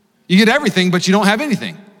 You get everything, but you don't have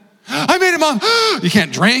anything. I made it, Mom. You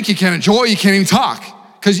can't drink, you can't enjoy, you can't even talk.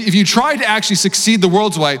 Because if you try to actually succeed the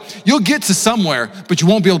world's way, you'll get to somewhere, but you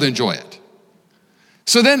won't be able to enjoy it.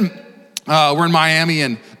 So then we're in Miami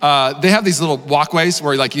and they have these little walkways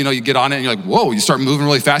where you get on it and you're like, whoa, you start moving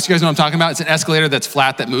really fast. You guys know what I'm talking about? It's an escalator that's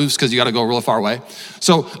flat that moves because you got to go really far away.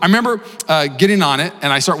 So I remember getting on it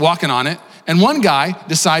and I start walking on it. And one guy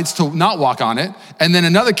decides to not walk on it. And then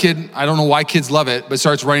another kid, I don't know why kids love it, but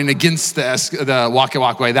starts running against the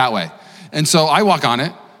walkway that way. And so I walk on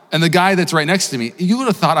it. And the guy that's right next to me, you would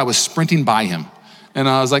have thought I was sprinting by him. And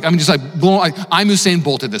I was like, I'm Usain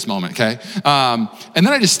Bolt at this moment, okay? And then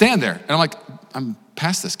I just stand there, and I'm like, I'm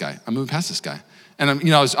past this guy. I'm moving past this guy. And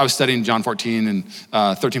I was studying John 14 and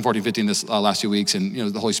 13, 14, 15 this last few weeks, and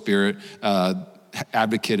the Holy Spirit,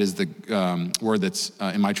 advocate is the word that's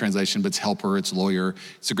in my translation, but it's helper, it's lawyer.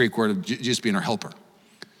 It's a Greek word of Jesus being our helper.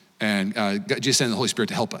 And Jesus sending the Holy Spirit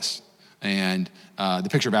to help us. And the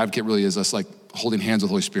picture of advocate really is us like holding hands with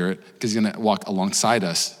the Holy Spirit because he's gonna walk alongside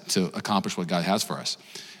us to accomplish what God has for us.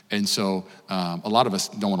 And so a lot of us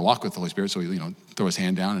don't wanna walk with the Holy Spirit, so we throw his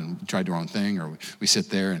hand down and try to do our own thing, or we sit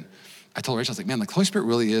there. And I told Rachel, I was like, man, the Holy Spirit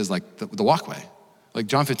really is like the walkway. Like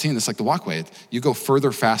John 15, it's like the walkway. You go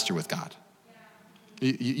further, faster with God.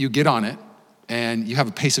 You get on it and you have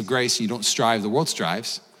a pace of grace and you don't strive, the world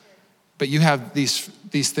strives. But you have these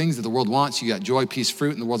things that the world wants. You got joy, peace,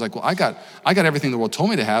 fruit, and the world's like, well, I got everything the world told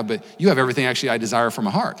me to have, but you have everything actually I desire from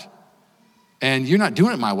my heart. And you're not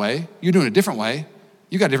doing it my way. You're doing it a different way.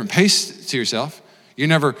 You got a different pace to yourself. You're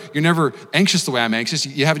never anxious the way I'm anxious.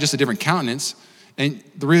 You have just a different countenance. And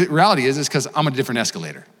the reality is because I'm a different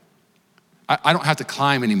escalator. I don't have to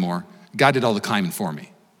climb anymore. God did all the climbing for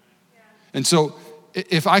me. And so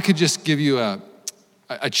if I could just give you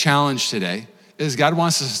a challenge today, is God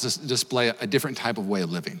wants us to display a different type of way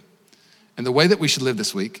of living. And the way that we should live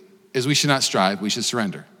this week is we should not strive, we should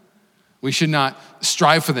surrender. We should not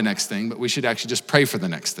strive for the next thing, but we should actually just pray for the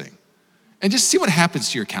next thing. And just see what happens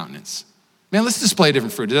to your countenance. Man, let's display a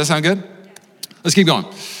different fruit. Does that sound good? Let's keep going.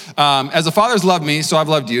 As the Father has loved me, so I've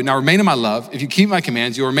loved you. Now remain in my love. If you keep my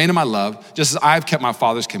commands, you'll remain in my love, just as I've kept my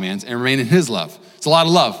Father's commands and remain in his love. It's a lot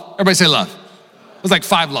of love. Everybody say love. It's like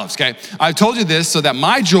 5 loves, okay? I've told you this so that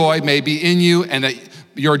my joy may be in you and that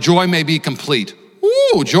your joy may be complete.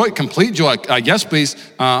 Ooh, joy, complete joy. Yes, please.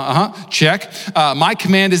 Check. My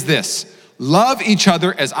command is this: love each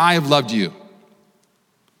other as I have loved you.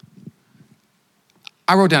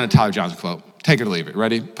 I wrote down a Tyler Johnson quote. Take it or leave it.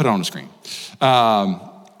 Ready? Put it on the screen.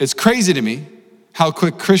 It's crazy to me how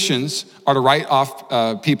quick Christians are to write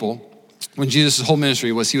off people when Jesus' whole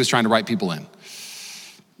ministry was he was trying to write people in.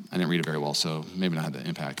 I didn't read it very well, so maybe not have that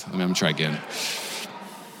impact. I'm gonna try again.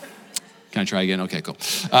 Can I try again? Okay, cool.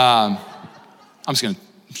 I'm just gonna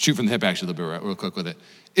shoot from the hip actually a little bit real quick with it.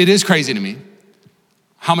 It is crazy to me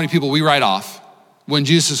how many people we write off when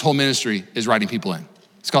Jesus' whole ministry is writing people in.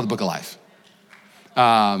 It's called the Book of Life.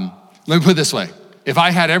 Let me put it this way. If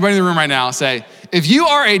I had everybody in the room right now say, if you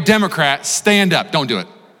are a Democrat, stand up. Don't do it.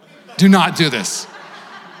 Do not do this.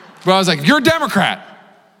 But I was like, if you're a Democrat,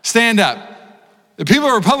 stand up. The people who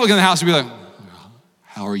are Republican in the House would be like,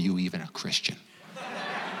 how are you even a Christian?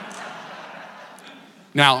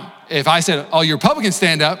 Now, if I said, all you Republicans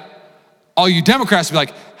stand up, all you Democrats would be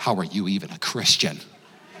like, how are you even a Christian?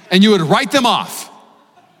 And you would write them off.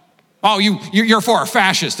 Oh, you're for a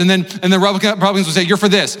fascist. And the Republicans would say, you're for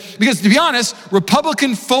this. Because to be honest,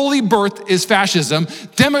 Republican fully birthed is fascism.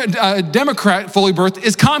 Democrat fully birthed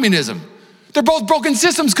is communism. They're both broken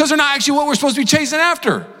systems because they're not actually what we're supposed to be chasing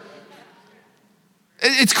after.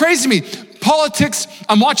 It's crazy to me. Politics,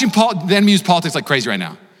 I'm watching the enemy use politics like crazy right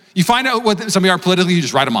now. You find out what somebody are politically, you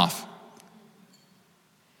just write them off.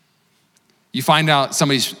 You find out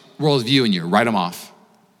somebody's worldview and you write them off.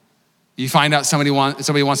 You find out somebody wants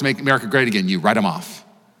to make America great again, you write them off.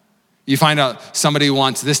 You find out somebody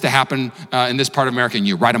wants this to happen in this part of America and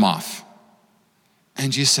you write them off.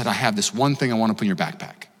 And Jesus said, I have this one thing I want to put in your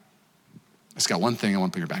backpack. I just got one thing I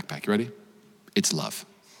want to put in your backpack. You ready? It's love.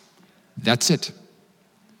 That's it.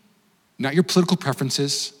 Not your political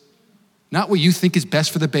preferences, not what you think is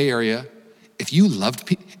best for the Bay Area.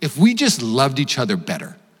 If we just loved each other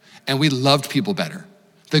better and we loved people better,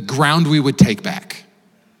 the ground we would take back.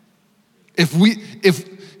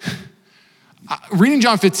 Reading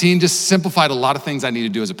John 15 just simplified a lot of things I need to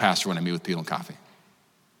do as a pastor when I meet with people in coffee.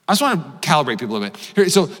 I just want to calibrate people a bit. Here,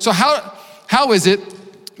 so how is it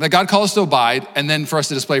that God calls us to abide and then for us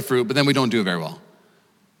to display fruit, but then we don't do it very well?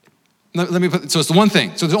 So it's the one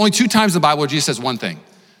thing. So there's only 2 times in the Bible where Jesus says one thing.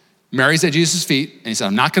 Mary's at Jesus' feet, and he said,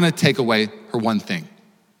 I'm not gonna take away her one thing.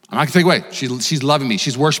 I'm not gonna take away. She's loving me,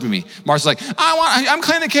 she's worshiping me. Martha's like, I'm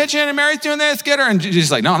cleaning the kitchen, and Mary's doing this, get her. And Jesus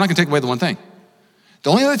is like, no, I'm not gonna take away the one thing. The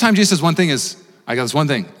only other time Jesus says one thing is, I got this one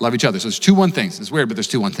thing, love each other. So there's 2 one things. It's weird, but there's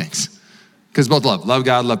 2 one things. Because both love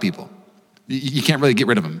God, love people. You can't really get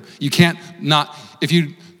rid of them. You can't not, if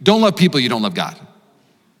you don't love people, you don't love God.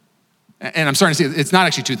 And I'm starting to see, it's not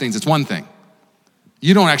actually 2 things, it's one thing.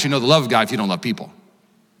 You don't actually know the love of God if you don't love people.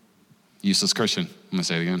 Useless Christian. I'm gonna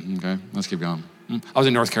say it again, okay? Let's keep going. I was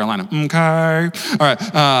in North Carolina, okay. All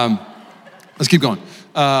right, let's keep going.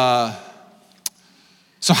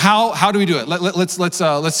 So how do we do it? Let's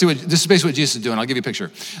see what, this is basically what Jesus is doing. I'll give you a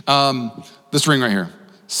picture. This ring right here.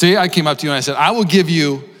 Say I came up to you and I said, I will give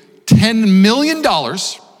you $10 million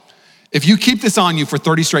if you keep this on you for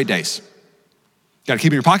 30 straight days. You gotta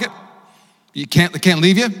keep it in your pocket. It can't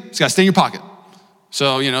leave you. It's gotta stay in your pocket.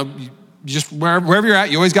 So, you just wherever you're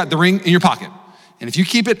at, you always got the ring in your pocket. And if you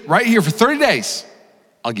keep it right here for 30 days,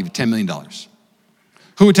 I'll give you $10 million.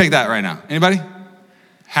 Who would take that right now? Anybody?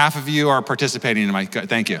 Half of you are participating in my,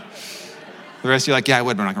 thank you. The rest of you are like, yeah, I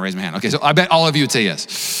would, but I'm not gonna raise my hand. Okay, so I bet all of you would say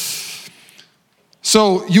yes.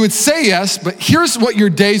 So you would say yes, but here's what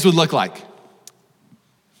your days would look like.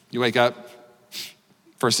 You wake up,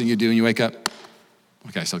 first thing you do when you wake up,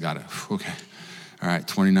 okay, I still got it, okay. All right,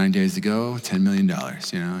 29 days to go, $10 million,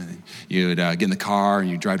 and you would get in the car and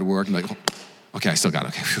you drive to work and be like, okay, I still got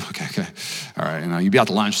it, okay. All right, and you'd be out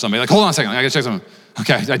to lunch with somebody, like, hold on a second, I gotta check something.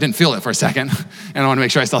 Okay, I didn't feel it for a second, and I wanna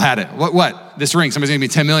make sure I still had it. What? This ring, somebody's gonna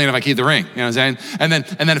give me $10 million if I keep the ring, you know what I'm saying? And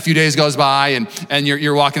then a few days goes by and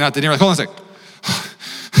you're walking out the dinner, like, hold on a second.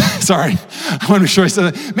 Sorry, I wanna make sure I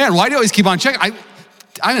still, man, why do you always keep on checking?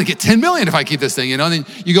 I'm gonna get 10 million if I keep this thing, And then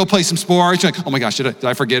you go play some sports, you're like, oh my gosh, did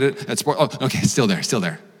I forget it at sport? Oh, okay, it's still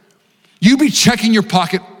there. You be checking your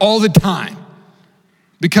pocket all the time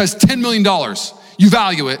because $10 million, you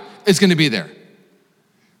value it, it's gonna be there.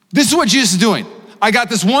 This is what Jesus is doing. I got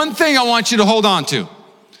this one thing I want you to hold on to.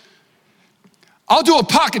 I'll do a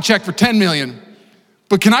pocket check for 10 million,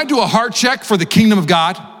 but can I do a heart check for the kingdom of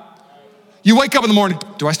God? You wake up in the morning,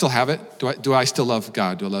 do I still have it? Do I still love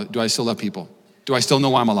God? Do I still love people? Do I still know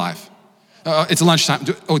why I'm alive? It's lunchtime.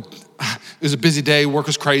 It was a busy day. Work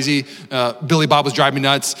was crazy. Billy Bob was driving me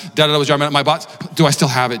nuts. Dada was driving me nuts. My boss. Do I still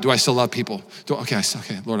have it? Do I still love people? Okay,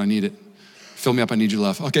 Lord, I need it. Fill me up. I need your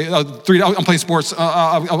love. Okay, I'm playing sports.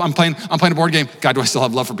 I'm playing a board game. God, do I still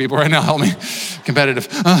have love for people right now? Help me. Competitive.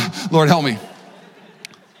 Lord, help me.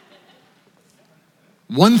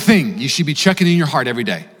 One thing you should be checking in your heart every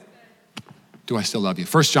day. Do I still love you?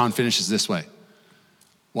 1 John finishes this way.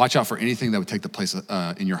 Watch out for anything that would take the place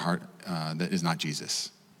in your heart that is not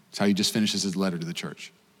Jesus. It's how he just finishes his letter to the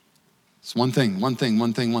church. It's one thing.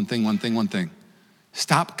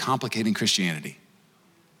 Stop complicating Christianity.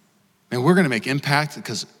 Man, we're gonna make impact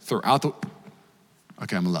because throughout okay, I'm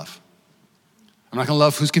gonna love. I'm not gonna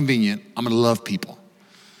love who's convenient. I'm gonna love people.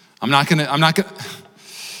 I'm not gonna,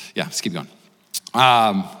 yeah, let's keep going.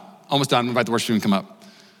 Almost done, invite the worship team to come up.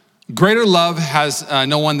 Greater love has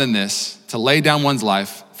no one than this, to lay down one's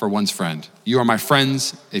life for one's friend. You are my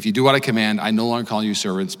friends. If you do what I command, I no longer call you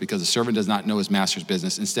servants, because a servant does not know his master's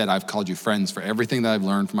business. Instead, I've called you friends, for everything that I've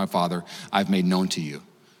learned from my Father, I've made known to you.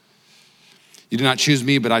 You did not choose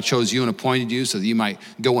me, but I chose you and appointed you so that you might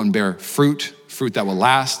go and bear fruit that will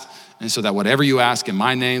last, and so that whatever you ask in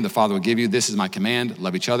my name, the Father will give you. This is my command,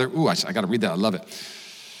 love each other. Ooh, I got to read that, I love it.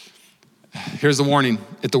 Here's the warning.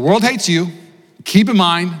 If the world hates you, keep in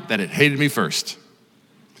mind that it hated me first.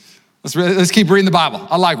 Let's keep reading the Bible.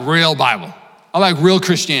 I like real Bible. I like real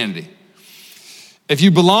Christianity. If you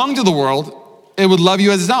belong to the world, it would love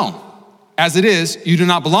you as its own. As it is, you do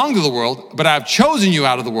not belong to the world, but I have chosen you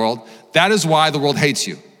out of the world. That is why the world hates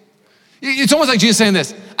you. It's almost like Jesus saying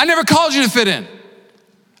this: I never called you to fit in.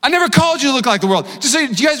 I never called you to look like the world. Just so,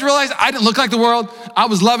 do you guys realize I didn't look like the world? I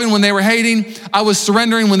was loving when they were hating. I was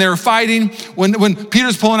surrendering when they were fighting. When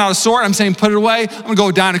Peter's pulling out a sword, I'm saying, put it away. I'm gonna go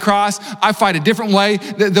die on a cross. I fight a different way.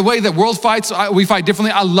 The way that world fights, we fight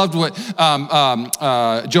differently. I loved what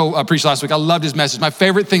Joe preached last week. I loved his message. My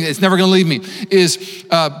favorite thing, it's never gonna leave me, is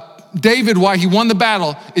David, why he won the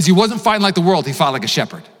battle, is he wasn't fighting like the world, he fought like a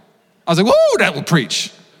shepherd. I was like, whoa, that will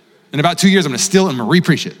preach. In about 2 years, I'm gonna steal it and I'm gonna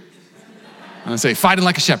re-preach it. I'm gonna say, fighting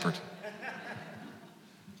like a shepherd.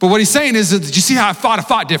 But what he's saying is, did you see how I fought? I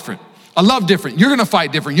fought different. I love different. You're gonna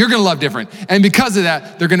fight different. You're gonna love different. And because of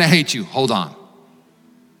that, they're gonna hate you. Hold on.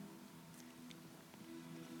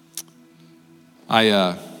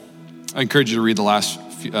 I encourage you to read the last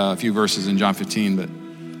few verses in John 15, but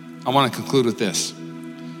I wanna conclude with this.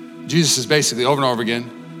 Jesus is basically over and over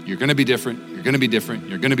again, you're gonna be different, you're gonna be different,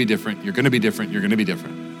 you're gonna be different, you're gonna be different, you're gonna be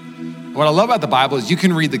different. What I love about the Bible is you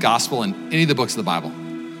can read the gospel in any of the books of the Bible.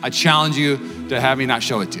 I challenge you to have me not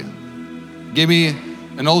show it to you. Give me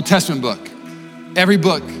an Old Testament book. Every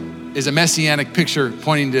book is a messianic picture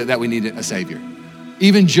pointing to that we need a savior.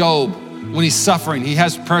 Even Job, when he's suffering, he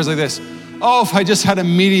has prayers like this: oh, if I just had a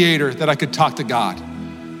mediator that I could talk to God.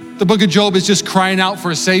 The book of Job is just crying out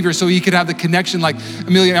for a savior so he could have the connection like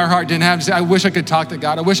Amelia Earhart didn't have, to say, I wish I could talk to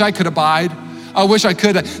God. I wish I could abide. I wish I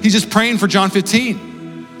could. He's just praying for John 15.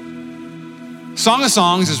 Song of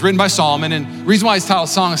Songs is written by Solomon, and the reason why it's titled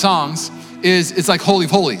Song of Songs is it's like Holy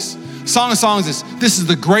of Holies. Song of Songs this is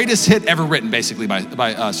the greatest hit ever written, basically,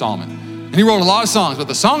 by Solomon. And he wrote a lot of songs, but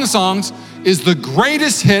the Song of Songs is the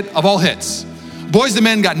greatest hit of all hits. Boys II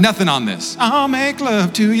Men got nothing on this. I'll make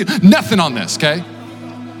love to you. Nothing on this, okay?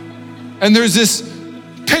 And there's this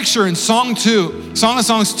picture in Song of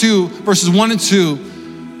Songs 2, verses 1 and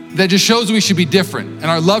 2, that just shows we should be different, and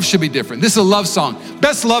our love should be different. This is a love song.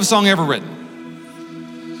 Best love song ever written.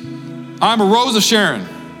 I'm a rose of Sharon,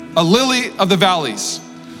 a lily of the valleys.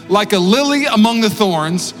 Like a lily among the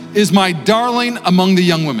thorns is my darling among the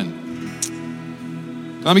young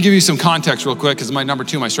women. Let me give you some context real quick, because my number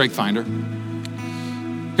 2, my strength finder.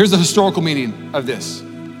 Here's the historical meaning of this.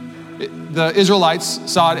 The Israelites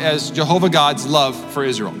saw it as Jehovah God's love for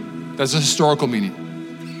Israel. That's a historical meaning.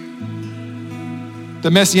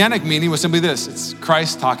 The messianic meaning was simply this: it's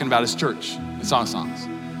Christ talking about his church in Song of Songs.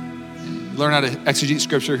 Learn how to exegete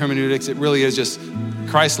scripture, hermeneutics. It really is just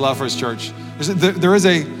Christ's love for his church. There is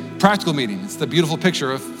a practical meaning. It's the beautiful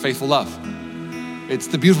picture of faithful love. It's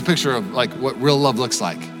the beautiful picture of like what real love looks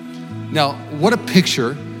like. Now, what a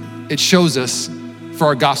picture it shows us for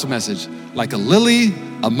our gospel message. Like a lily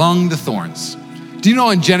among the thorns. Do you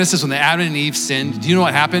know in Genesis when Adam and Eve sinned, do you know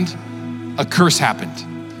what happened? A curse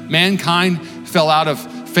happened. Mankind fell out of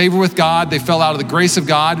favor with God. They fell out of the grace of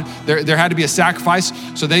God. There had to be a sacrifice.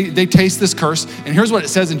 So they taste this curse. And here's what it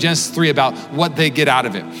says in Genesis 3 about what they get out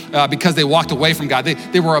of it. Because they walked away from God.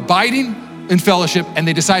 They were abiding in fellowship and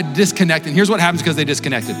they decided to disconnect. And here's what happens because they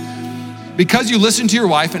disconnected. Because you listened to your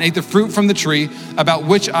wife and ate the fruit from the tree about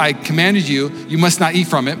which I commanded you, you must not eat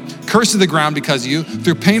from it. Cursed is the ground because of you.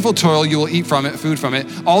 Through painful toil, you will eat from it, food from it,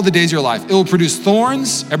 all the days of your life. It will produce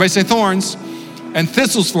thorns. Everybody say thorns. And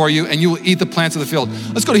thistles for you, and you will eat the plants of the field.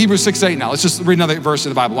 Let's go to Hebrews 6:8 now. Let's just read another verse in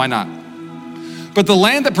the Bible. Why not? But the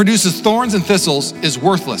land that produces thorns and thistles is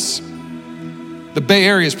worthless. The Bay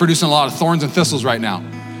Area is producing a lot of thorns and thistles right now.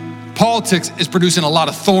 Politics is producing a lot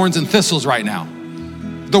of thorns and thistles right now.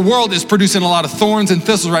 The world is producing a lot of thorns and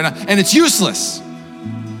thistles right now, and it's useless.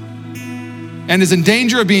 and is in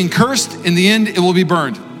danger of being cursed. In the end, it will be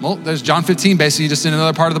burned. Well, there's John 15, basically just in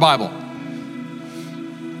another part of the Bible.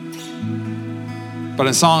 But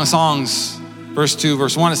in Song of Songs, verse 2,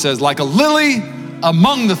 verse 1, it says, like a lily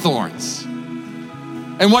among the thorns.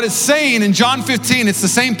 And what it's saying in John 15, it's the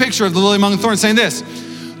same picture of the lily among the thorns, saying this: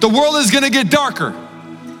 the world is gonna get darker,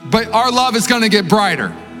 but our love is gonna get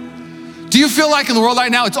brighter. Do you feel like in the world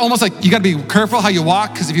right now, it's almost like you gotta be careful how you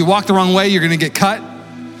walk, because if you walk the wrong way, you're gonna get cut?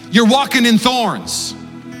 You're walking in thorns.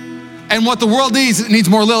 And what the world needs, it needs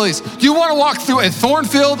more lilies. Do you wanna walk through a thorn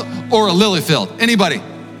field or a lily field? Anybody?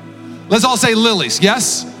 Let's all say lilies,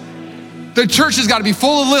 yes? The church has gotta be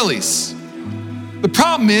full of lilies. The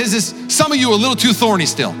problem is some of you are a little too thorny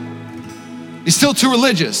still. You're still too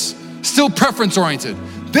religious, still preference oriented.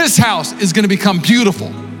 This house is gonna become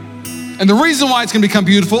beautiful. And the reason why it's gonna become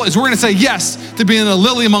beautiful is we're gonna say yes to being a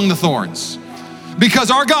lily among the thorns.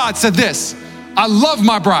 Because our God said this: I love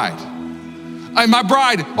my bride. And my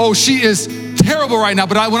bride, she is terrible right now,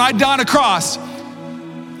 but when I die on a cross,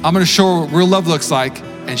 I'm gonna show her what real love looks like,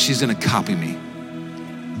 and she's gonna copy me.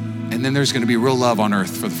 And then there's gonna be real love on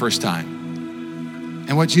earth for the first time.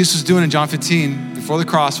 And what Jesus was doing in John 15 before the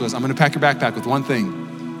cross was, I'm gonna pack your backpack with one thing.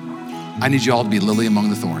 I need you all to be a lily among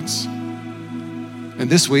the thorns. And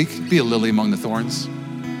this week, be a lily among the thorns.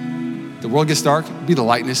 The world gets dark, be the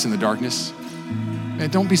lightness in the darkness.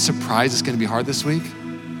 And don't be surprised it's gonna be hard this week.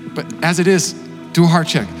 But as it is, do a heart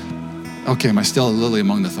check. Okay, am I still a lily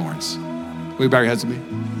among the thorns? Will you bow your heads with me?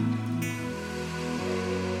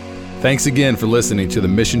 Thanks again for listening to the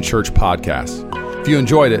Mission Church podcast. If you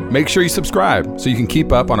enjoyed it, make sure you subscribe so you can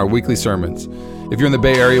keep up on our weekly sermons. If you're in the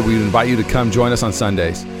Bay Area, we invite you to come join us on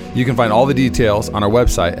Sundays. You can find all the details on our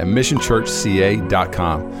website at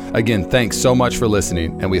missionchurchca.com. Again, thanks so much for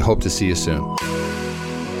listening, and we hope to see you soon.